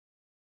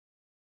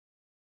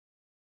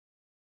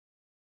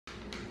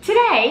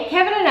Today,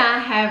 Kevin and I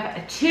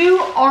have two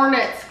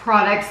Arnott's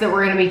products that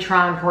we're going to be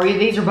trying for you.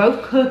 These are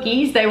both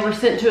cookies. They were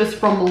sent to us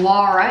from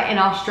Laura in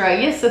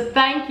Australia, so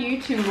thank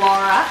you to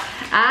Laura.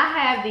 I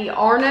have the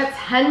Arnott's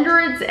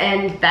Hundreds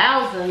and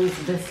Thousands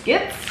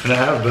biscuits. And I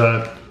have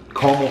the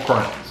caramel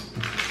crowns.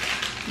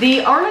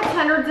 The Arnott's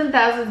Hundreds and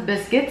Thousands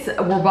biscuits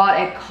were bought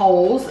at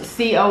Kohl's,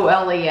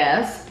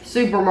 C-O-L-E-S,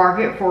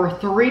 supermarket for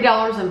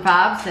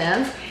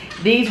 $3.05.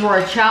 These were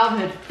a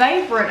childhood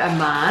favorite of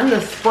mine. The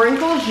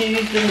sprinkles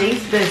used in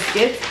these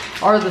biscuits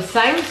are the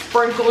same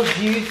sprinkles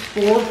used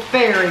for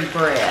fairy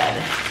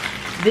bread.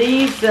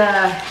 These, these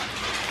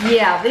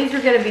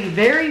are going to be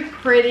very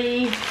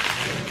pretty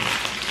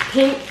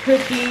pink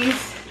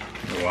cookies.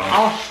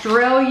 Wow.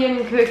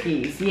 Australian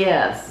cookies,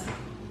 yes.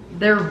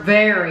 They're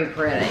very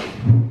pretty.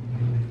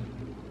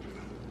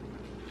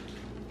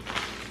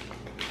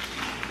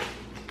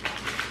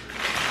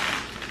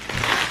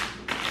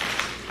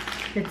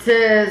 It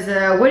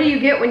says, what do you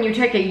get when you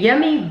take a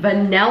yummy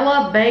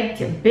vanilla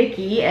baked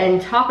bicky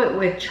and top it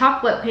with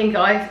chocolate pink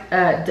ice,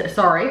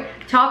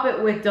 top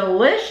it with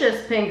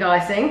delicious pink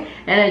icing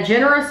and a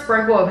generous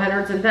sprinkle of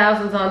hundreds and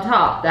thousands on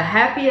top. The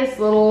happiest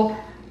little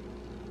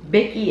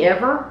bicky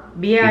ever,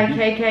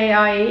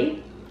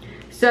 B-I-K-K-I-E.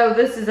 So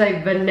this is a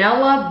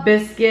vanilla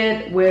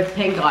biscuit with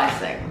pink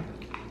icing.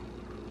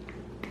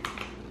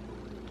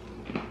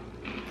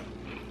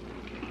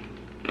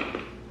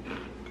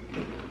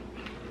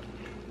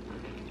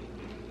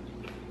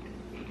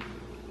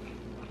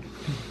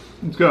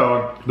 It's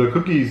got the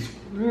cookies,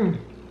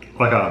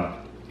 like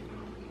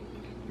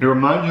it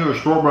reminds you of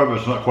strawberry, but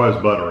it's not quite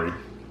as buttery.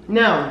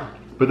 No.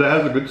 But that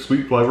has a good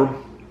sweet flavor,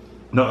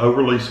 not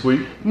overly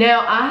sweet.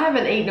 Now, I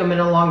haven't eaten them in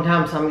a long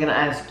time, so I'm gonna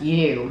ask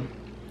you,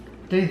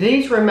 do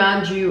these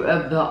remind you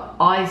of the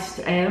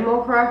iced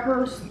animal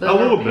crackers? A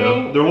little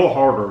bit, they're a little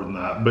harder than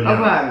that, but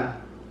yeah.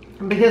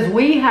 Okay, because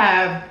we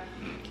have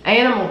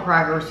animal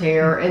crackers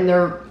here, and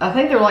I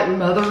think they're like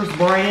Mother's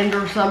brand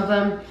or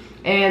something,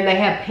 and they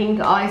have pink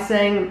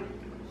icing.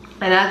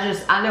 And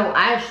I know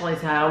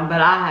Ashley's had them,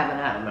 but I haven't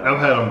had them. I've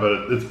had them,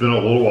 but it's been a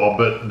little while.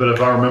 But if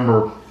I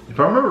remember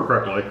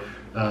correctly,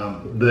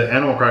 the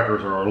animal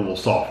crackers are a little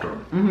softer.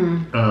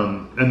 But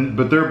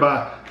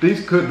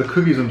the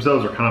cookies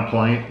themselves are kind of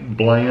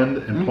bland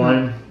and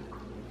plain,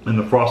 and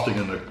the frosting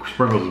and the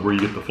sprinkles is where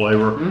you get the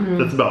flavor.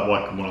 That's about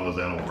like one of those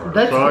animal crackers.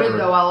 That's good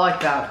though. I like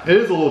that. It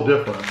is a little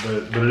different,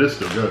 but it is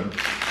still good.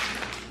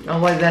 I'll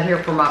leave that here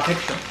for my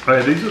picture. All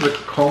right, these are the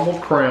caramel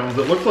crowns.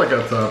 It looks like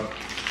it's a.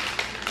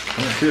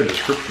 I don't see a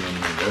description on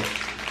there though.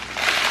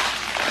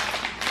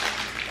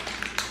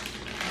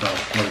 Oh,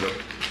 look at it.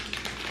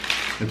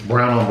 It's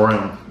brown on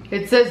brown.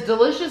 It says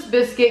delicious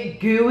biscuit,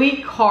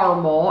 gooey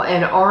caramel,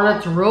 and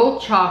Arnott's real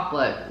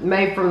chocolate,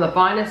 made from the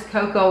finest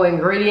cocoa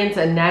ingredients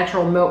and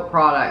natural milk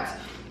products.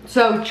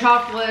 So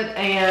chocolate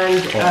and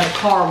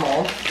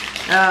caramel.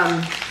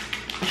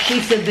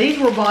 She said these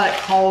were bought at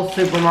Kohl's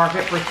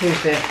supermarket for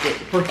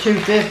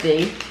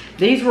 $2.50.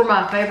 These were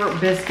my favorite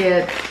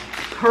biscuit.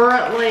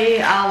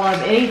 Currently, I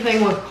love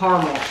anything with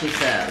caramel, she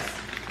says.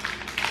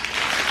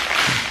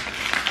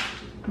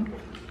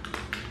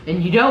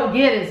 And you don't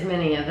get as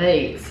many of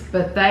these,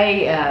 but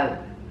they,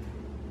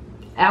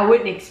 I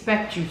wouldn't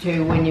expect you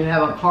to when you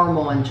have a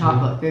caramel and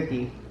chocolate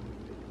cookie.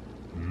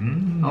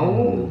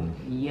 Oh,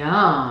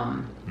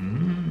 yum.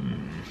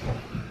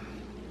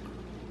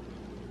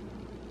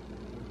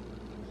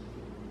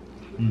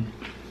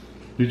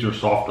 These are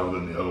softer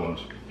than the other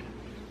ones.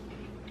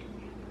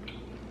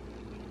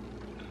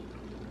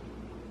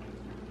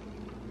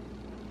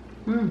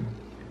 I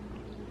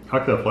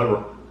like that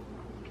flavor.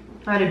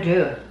 I do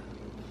too.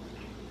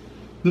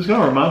 This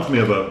kind of reminds me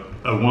of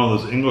one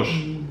of those English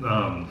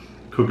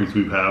cookies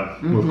we've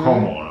had with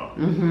caramel on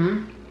it.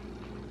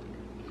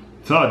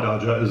 It's not a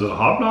Dodger. Is it a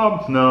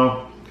hobnob?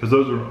 No, because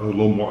those are a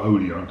little more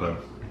oaty, aren't they?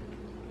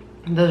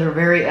 Those are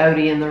very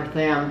oaty and they're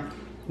thin.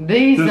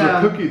 There's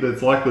a cookie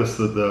that's like this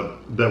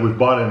that we've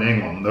bought in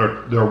England.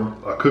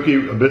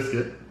 They're a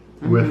biscuit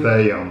with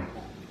a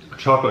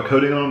chocolate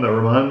coating on them that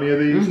remind me of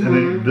these,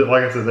 and they,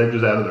 like I said, they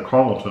just added the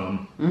caramel to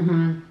them.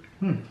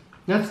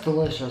 That's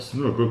delicious.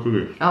 They're a good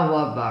cookie. I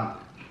love that.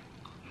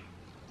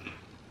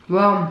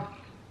 Well,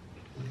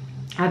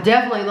 I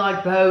definitely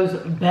like those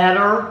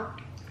better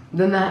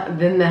than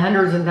the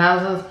hundreds and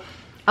thousands.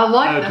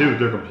 I do.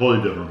 They're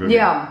completely different cookies.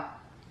 Yeah,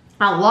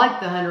 I like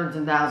the hundreds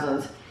and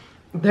thousands.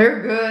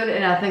 They're good,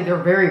 and I think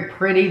they're very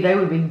pretty. They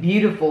would be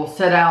beautiful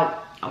set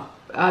out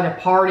at a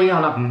party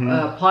on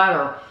a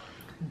platter.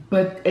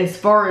 But as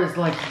far as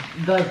like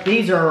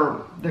these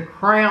are, the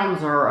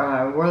crowns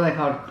are, what are they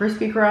called?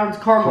 Crispy crowns?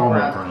 Caramel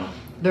crowns.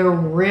 They're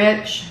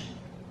rich,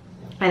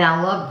 and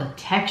I love the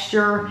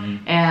texture,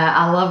 and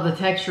I love the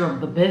texture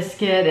of the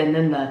biscuit, and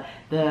then the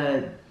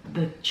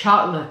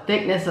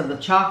thickness of the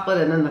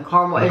chocolate, and then the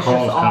caramel. The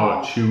caramel's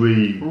kind of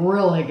chewy,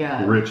 really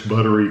good, rich,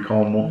 buttery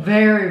caramel.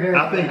 Very, very.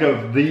 I think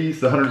of these,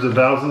 the hundreds of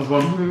thousands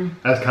one,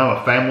 as kind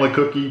of a family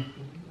cookie.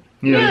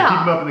 You know, you keep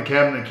them up in the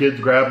cabinet, kids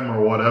grab them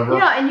or whatever.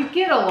 Yeah, and you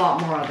get a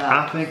lot more of that.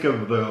 I think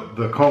of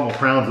the caramel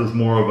crowns as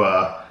more of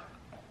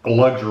a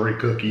luxury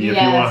cookie if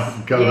you want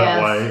to go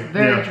that way.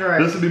 Very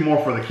true. This would be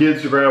more for the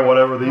kids to grab,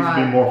 whatever. These would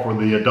be more for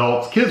the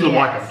adults. Kids would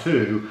like them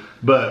too,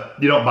 but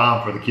you don't buy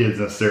them for the kids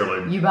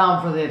necessarily. You buy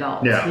them for the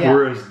adults. Yeah.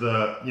 Whereas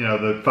the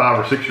the 5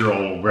 or 6 year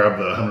old will grab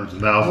the hundreds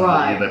and thousands.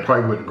 Right. They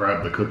probably wouldn't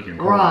grab the cookie and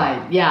corn.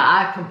 Right. Yeah,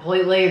 I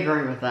completely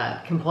agree with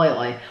that.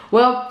 Completely.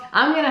 Well,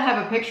 I'm gonna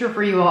have a picture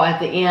for you all at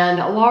the end.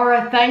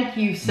 Laura, thank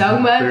you so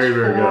much very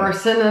for good.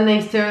 sending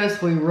these to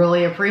us. We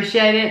really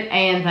appreciate it,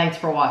 and thanks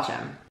for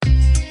watching.